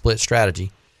call a split strategy.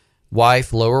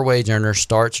 Wife, lower wage earner,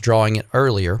 starts drawing it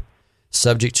earlier,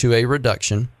 subject to a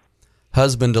reduction.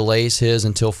 Husband delays his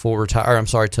until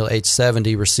till age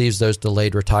 70, receives those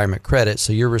delayed retirement credits.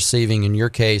 So you're receiving, in your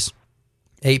case,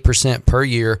 8% per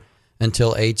year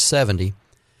until age 70.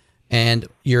 And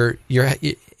you're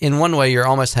in one way, you're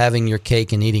almost having your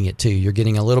cake and eating it too. You're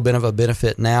getting a little bit of a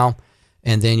benefit now,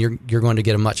 and then you're going to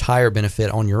get a much higher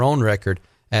benefit on your own record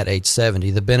at age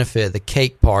 70. The benefit, the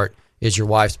cake part, is your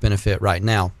wife's benefit right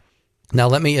now. Now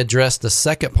let me address the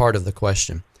second part of the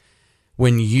question.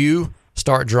 When you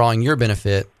start drawing your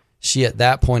benefit, she at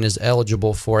that point is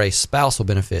eligible for a spousal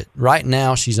benefit. Right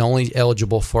now, she's only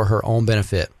eligible for her own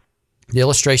benefit. The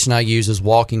illustration I use is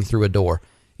walking through a door.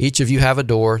 Each of you have a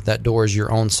door. That door is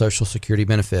your own Social Security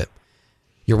benefit.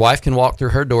 Your wife can walk through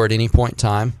her door at any point in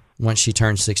time once she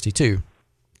turns 62.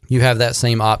 You have that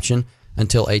same option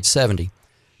until age 70.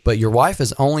 But your wife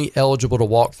is only eligible to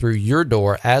walk through your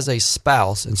door as a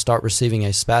spouse and start receiving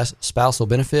a spousal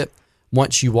benefit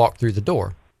once you walk through the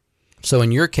door. So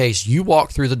in your case, you walk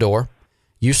through the door,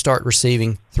 you start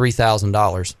receiving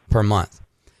 $3,000 per month,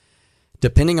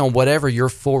 depending on whatever your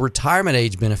full retirement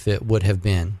age benefit would have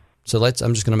been. So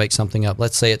I'm just going to make something up.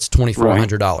 Let's say it's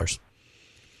 $2,400. Right.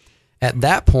 At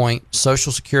that point,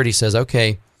 Social Security says,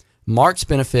 okay, Mark's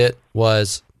benefit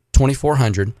was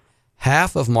 $2,400.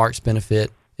 Half of Mark's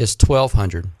benefit is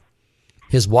 $1,200.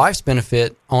 His wife's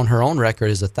benefit on her own record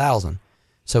is $1,000.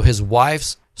 So his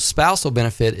wife's spousal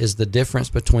benefit is the difference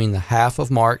between the half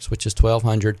of Mark's, which is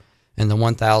 $1,200, and the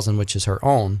 $1,000, which is her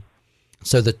own.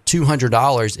 So the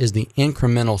 $200 is the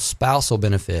incremental spousal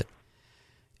benefit.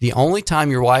 The only time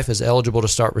your wife is eligible to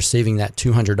start receiving that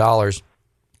 $200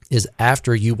 is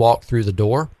after you walk through the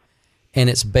door, and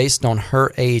it's based on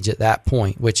her age at that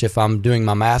point, which, if I'm doing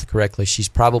my math correctly, she's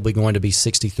probably going to be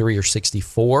 63 or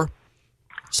 64.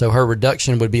 So her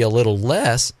reduction would be a little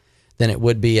less than it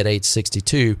would be at age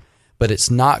 62, but it's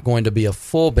not going to be a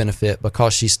full benefit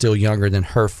because she's still younger than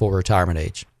her full retirement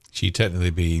age. She'd technically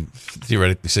be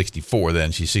theoretically 64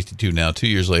 then. She's 62 now. 2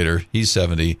 years later, he's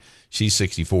 70, she's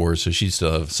 64, so she'd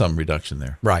still have some reduction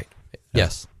there. Right.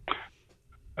 Yes.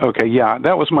 Okay, yeah,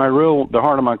 that was the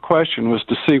heart of my question was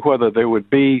to see whether there would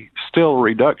be still a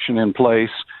reduction in place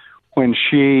when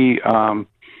she, I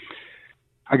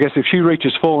guess if she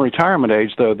reaches full retirement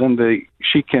age, though, then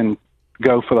she can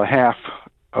go for the half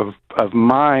of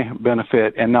my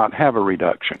benefit and not have a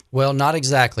reduction. Well, not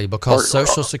exactly, because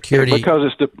Social Security...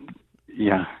 Because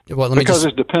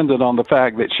it's dependent on the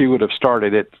fact that she would have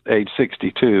started at age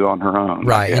 62 on her own.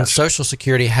 Right, and Social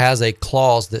Security has a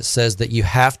clause that says that you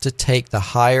have to take the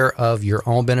higher of your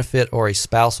own benefit or a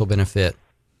spousal benefit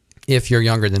if you're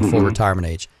younger than full retirement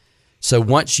age. So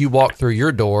once you walk through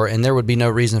your door, and there would be no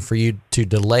reason for you to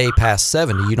delay past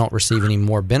 70, you don't receive any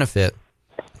more benefit.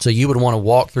 So you would want to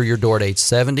walk through your door at age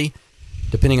 70.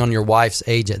 Depending on your wife's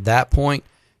age at that point,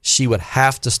 she would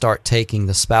have to start taking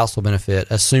the spousal benefit,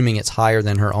 assuming it's higher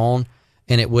than her own,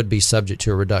 and it would be subject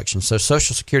to a reduction. So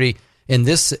Social Security, in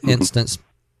this instance,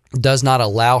 does not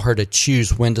allow her to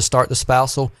choose when to start the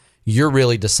spousal. You're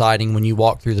really deciding when you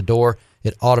walk through the door.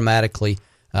 It automatically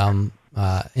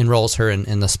enrolls her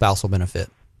in the spousal benefit.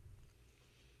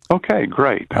 Okay,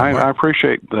 great. I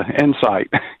appreciate the insight.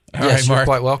 All yes, right, Mark. You're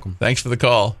quite welcome. Thanks for the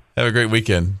call. Have a great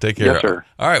weekend. Take care. Yes, sir.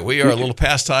 All right, we are a little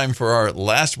past time for our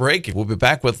last break. We'll be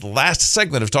back with the last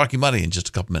segment of Talking Money in just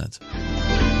a couple minutes.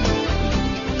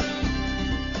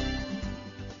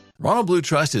 Ronald Blue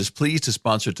Trust is pleased to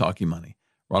sponsor Talking Money.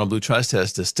 Ronald Blue Trust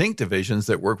has distinct divisions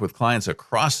that work with clients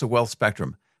across the wealth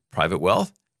spectrum: private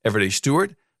wealth, everyday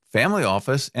steward, family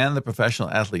office, and the professional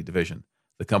athlete division.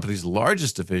 The company's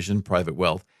largest division, private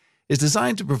wealth, is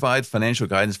designed to provide financial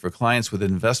guidance for clients with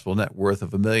an investable net worth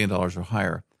of $1 million or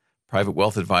higher. Private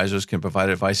wealth advisors can provide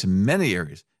advice in many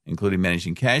areas, including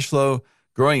managing cash flow,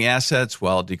 growing assets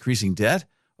while decreasing debt,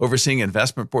 overseeing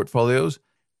investment portfolios,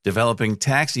 developing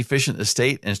tax-efficient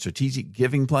estate and strategic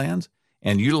giving plans,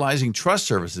 and utilizing trust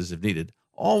services if needed,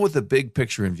 all with the big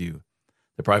picture in view.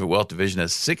 The Private Wealth Division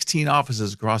has 16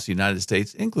 offices across the United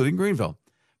States, including Greenville.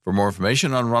 For more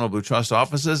information on Ronald Blue Trust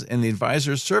offices and the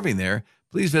advisors serving there,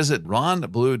 please visit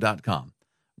ronblue.com.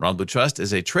 Ronald Blue Trust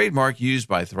is a trademark used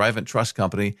by Thrivent Trust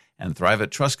Company and Thrivent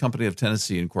Trust Company of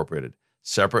Tennessee, Incorporated,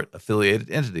 separate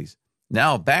affiliated entities.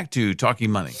 Now back to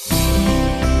Talking Money.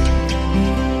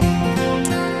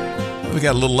 We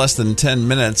got a little less than 10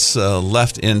 minutes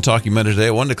left in Talking Money today.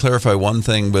 I wanted to clarify one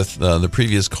thing with the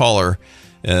previous caller,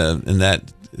 and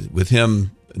that with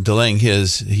him delaying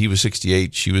he was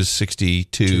 68, she was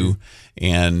 62,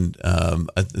 and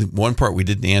one part we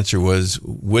didn't answer was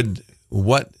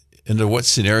under what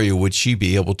scenario would she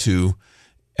be able to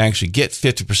actually get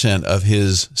 50% of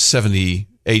his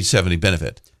age 70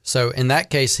 benefit? So in that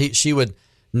case, she would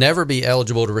never be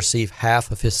eligible to receive half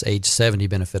of his age 70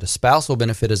 benefit. A spousal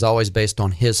benefit is always based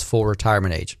on his full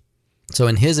retirement age. So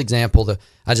in his example,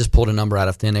 I just pulled a number out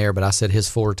of thin air, but I said his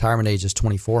full retirement age is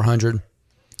 $2,400.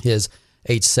 His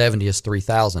age 70 is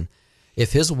 $3,000.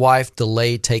 If his wife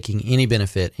delayed taking any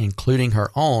benefit, including her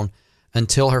own,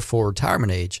 until her full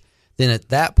retirement age, then at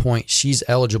that point she's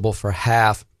eligible for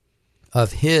half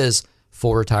of his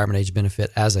full retirement age benefit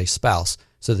as a spouse.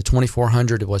 So the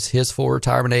 $2,400 was his full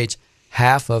retirement age.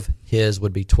 Half of his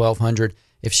would be $1,200.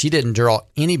 If she didn't draw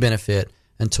any benefit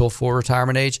until full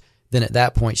retirement age, then at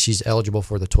that point she's eligible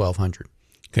for the $1,200.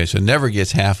 Okay, so never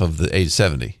gets half of the age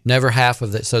 70. Never half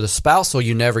of it. So the spousal,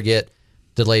 you never get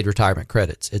delayed retirement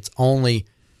credits. It's only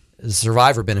the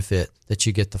survivor benefit that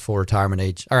you get the full retirement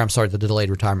age, the delayed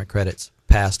retirement credits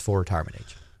past full retirement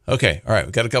age. Okay, all right.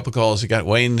 We've got a couple calls. We got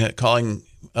Wayne calling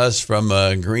us from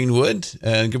Greenwood.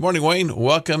 And good morning, Wayne.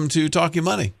 Welcome to Talking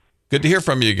Money. Good to hear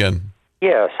from you again.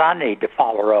 Yes, I need to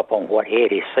follow up on what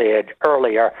Eddie said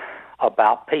earlier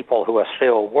about people who are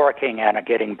still working and are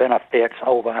getting benefits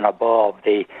over and above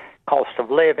the cost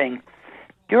of living.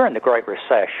 During the Great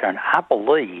Recession, I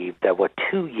believe there were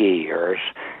 2 years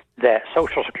that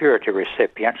Social Security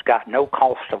recipients got no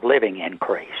cost of living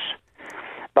increase.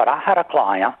 But I had a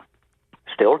client,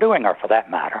 still doing her for that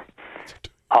matter,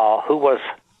 who was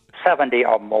 70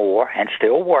 or more and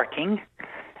still working,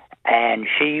 and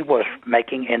she was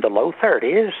making in the low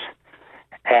 30s.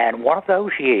 And one of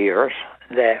those years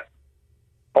that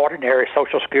ordinary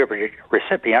Social Security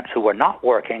recipients who were not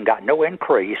working got no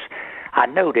increase, I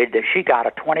noted that she got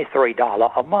a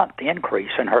 $23 a month increase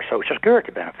in her Social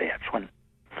Security benefits.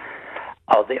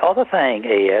 The other thing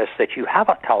is that you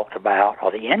haven't talked about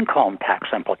are the income tax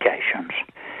implications.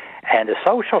 And the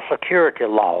Social Security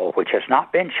law, which has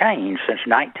not been changed since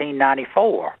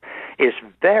 1994, is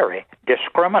very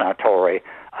discriminatory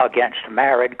against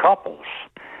married couples.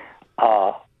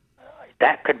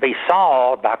 That could be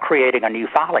solved by creating a new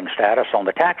filing status on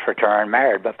the tax return,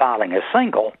 married but filing as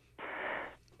single.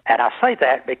 And I say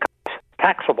that because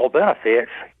taxable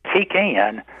benefits kick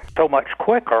in so much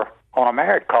quicker on a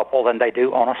married couple than they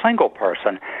do on a single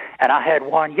person. And I had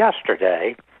one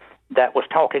yesterday that was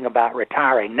talking about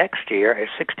retiring next year at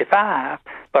 65,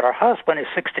 but her husband is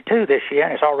 62 this year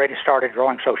and has already started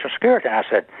drawing Social Security. And I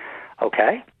said,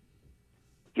 okay,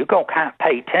 you're going to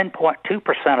pay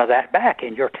 10.2% of that back,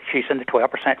 and she's in the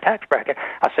 12% tax bracket.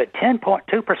 I said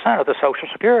 10.2% of the Social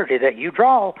Security that you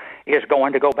draw is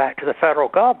going to go back to the federal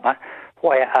government,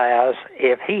 whereas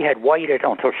if he had waited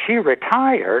until she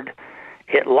retired,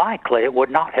 it likely would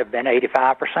not have been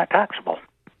 85% taxable.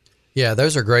 Yeah,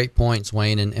 those are great points,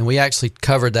 Wayne, and we actually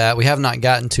covered that. We have not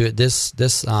gotten to it this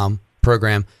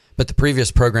program, but the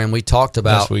previous program we talked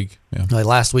about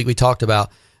last week we talked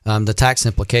about the tax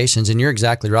implications, and you're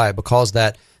exactly right. Because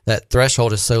that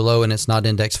threshold is so low and it's not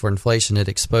indexed for inflation, it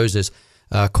exposes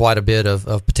quite a bit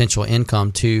of potential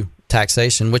income to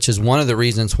taxation, which is one of the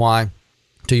reasons why,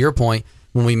 to your point,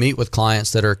 when we meet with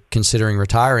clients that are considering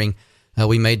retiring,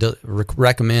 we may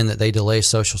recommend that they delay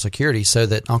Social Security so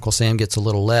that Uncle Sam gets a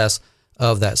little less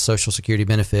of that Social Security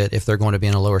benefit if they're going to be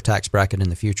in a lower tax bracket in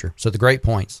the future. So the great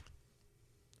points.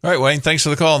 All right, Wayne, thanks for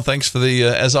the call, and thanks for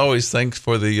as always, thanks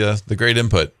for the great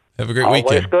input. Have a great Always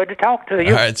weekend. good to talk to you.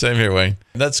 All right, same here, Wayne.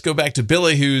 Let's go back to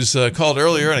Billy, who's called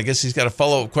earlier, and I guess he's got a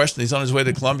follow-up question. He's on his way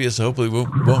to Columbia, so hopefully we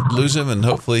won't lose him, and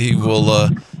hopefully he will.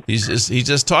 He's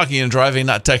just talking and driving,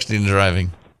 not texting and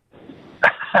driving.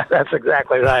 That's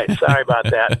exactly right. Sorry about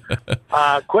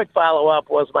that. Quick follow-up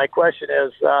was my question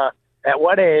is, at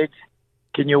what age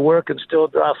can you work and still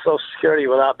draw Social Security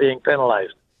without being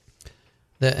penalized?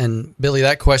 And Billy,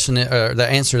 that question, the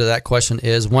answer to that question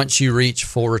is once you reach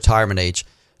full retirement age.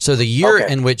 So the year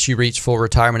in which you reach full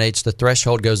retirement age, the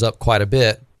threshold goes up quite a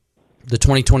bit. The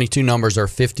 2022 numbers are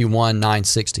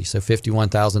 $51,960. So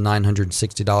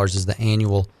 $51,960 is the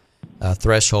annual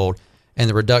threshold, and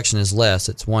the reduction is less.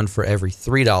 It's $1 for every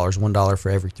 $3, $1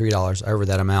 for every $3 over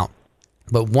that amount.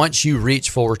 But once you reach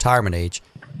full retirement age,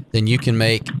 then you can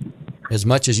make as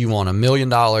much as you want, $1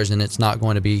 million, and it's not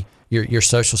going to be your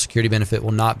Social Security benefit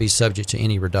will not be subject to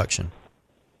any reduction.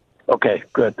 Okay,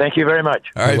 good. Thank you very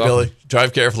much. All right, Billy.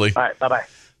 Drive carefully. All right, bye-bye.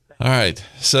 All right.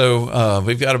 So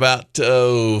we've got about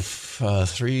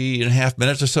 3.5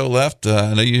 minutes or so left.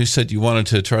 I know you said you wanted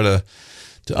to try to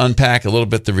unpack a little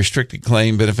bit the restricted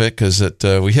claim benefit because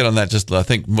we hit on that. Just I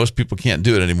think most people can't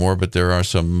do it anymore, but there are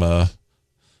some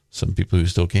people who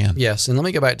still can. Yes, and let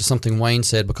me go back to something Wayne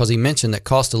said because he mentioned that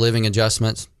cost of living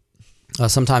adjustments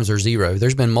sometimes are zero.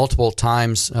 There's been multiple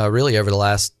times really over the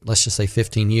last, let's just say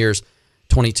 15 years,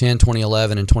 2010,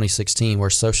 2011, and 2016, where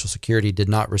Social Security did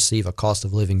not receive a cost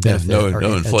of living benefit. No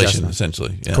inflation, adjustment.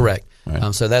 essentially. Yeah. Correct.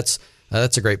 Right. So that's a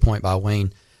great point by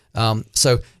Wayne.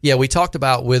 We talked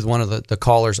about with one of the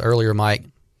callers earlier, Mike.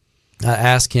 I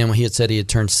asked him, he had said he had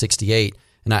turned 68,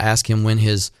 and I asked him when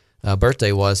his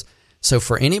birthday was. So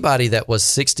for anybody that was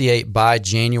 68 by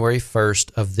January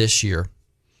 1st of this year,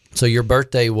 so your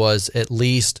birthday was at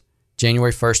least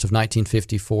January 1st of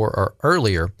 1954 or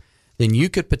earlier, then you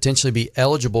could potentially be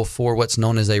eligible for what's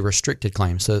known as a restricted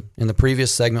claim. So in the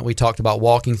previous segment, we talked about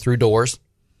walking through doors.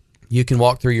 You can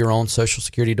walk through your own Social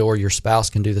Security door. Your spouse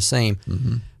can do the same.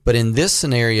 Mm-hmm. But in this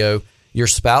scenario, your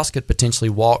spouse could potentially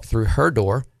walk through her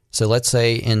door. So let's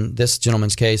say in this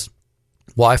gentleman's case,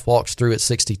 wife walks through at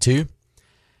 62.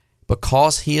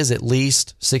 Because he is at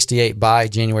least 68 by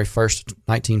January 1st,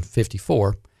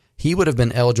 1954, he would have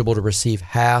been eligible to receive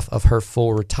half of her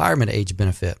full retirement age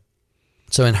benefit.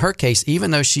 So in her case,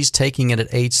 even though she's taking it at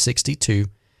age 62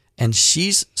 and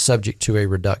she's subject to a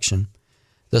reduction,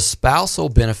 the spousal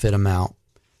benefit amount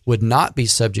would not be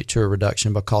subject to a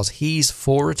reduction because he's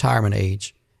full retirement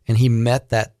age and he met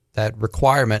that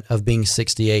requirement of being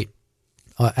 68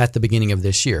 at the beginning of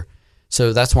this year.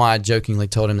 So that's why I jokingly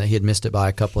told him that he had missed it by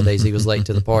a couple of days. He was late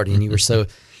to the party, and you were so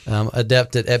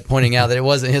adept at pointing out that it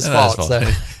wasn't his fault. So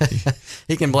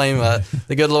he can blame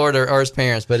the good Lord or his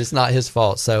parents, but it's not his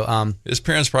fault. So his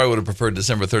parents probably would have preferred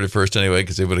December 31st anyway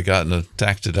because they would have gotten a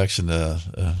tax deduction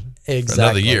exactly. for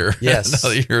another year. Yes.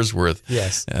 Another year's worth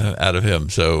out of him.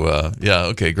 So,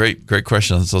 okay, great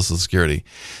question on Social Security.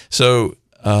 So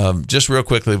just real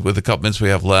quickly, with the couple minutes we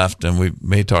have left, and we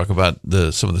may talk about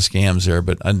some of the scams there,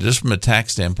 but just from a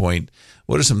tax standpoint,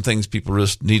 what are some things people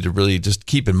just need to really just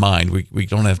keep in mind? We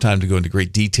don't have time to go into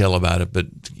great detail about it, but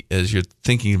as you're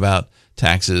thinking about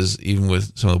taxes, even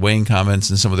with some of the Wayne comments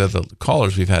and some of the other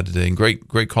callers we've had today, and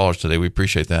great callers today, we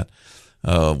appreciate that.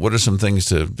 What are some things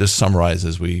to just summarize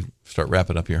as we start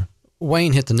wrapping up here?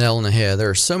 Wayne hit the nail on the head. There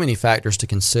are so many factors to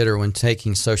consider when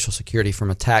taking Social Security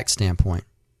from a tax standpoint.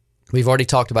 We've already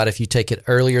talked about if you take it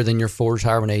earlier than your full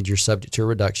retirement age, you're subject to a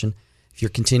reduction. If you're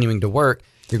continuing to work,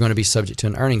 you're going to be subject to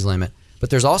an earnings limit. But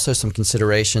there's also some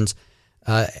considerations.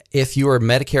 If you are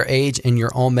Medicare age and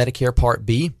you're on Medicare Part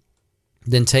B,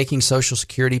 then taking Social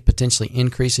Security potentially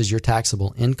increases your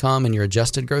taxable income and your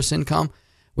adjusted gross income,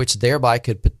 which thereby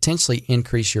could potentially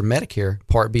increase your Medicare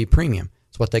Part B premium.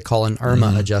 It's what they call an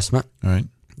IRMA adjustment. All right.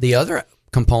 The other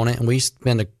component, and we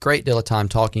spend a great deal of time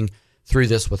talking through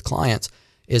this with clients,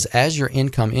 is as your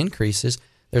income increases,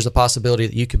 there's a possibility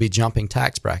that you could be jumping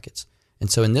tax brackets.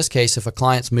 And so in this case, if a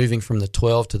client's moving from the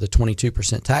 12 to the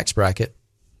 22% tax bracket,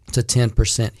 it's a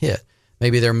 10% hit.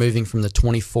 Maybe they're moving from the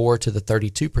 24 to the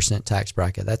 32% tax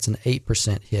bracket. That's an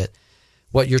 8% hit.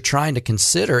 What you're trying to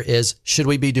consider is, should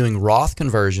we be doing Roth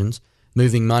conversions,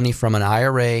 moving money from an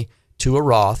IRA to a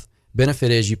Roth?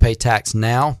 Benefit is you pay tax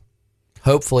now,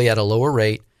 hopefully at a lower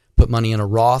rate, put money in a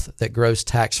Roth that grows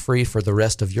tax-free for the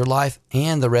rest of your life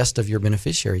and the rest of your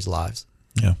beneficiaries' lives.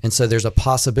 Yeah. And so there's a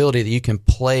possibility that you can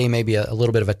play maybe a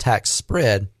little bit of a tax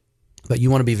spread, but you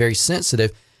want to be very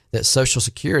sensitive that Social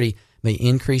Security may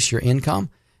increase your income,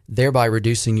 thereby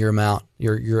reducing your amount,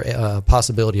 your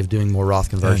possibility of doing more Roth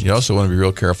conversions. You also want to be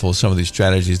real careful with some of these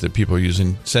strategies that people are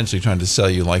using, essentially trying to sell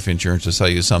you life insurance, to sell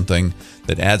you something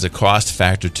that adds a cost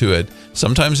factor to it.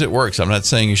 Sometimes it works. I'm not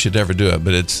saying you should never do it,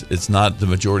 but it's not the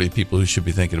majority of people who should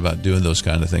be thinking about doing those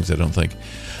kind of things, I don't think.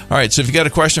 All right, so if you got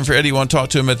a question for Eddie, you want to talk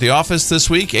to him at the office this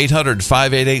week,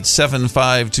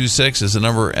 800-588-7526 is the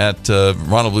number at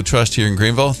Ronald Blue Trust here in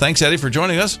Greenville. Thanks, Eddie, for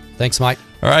joining us. Thanks, Mike.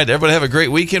 All right, everybody have a great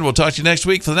weekend. We'll talk to you next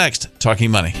week for the next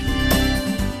Talking Money.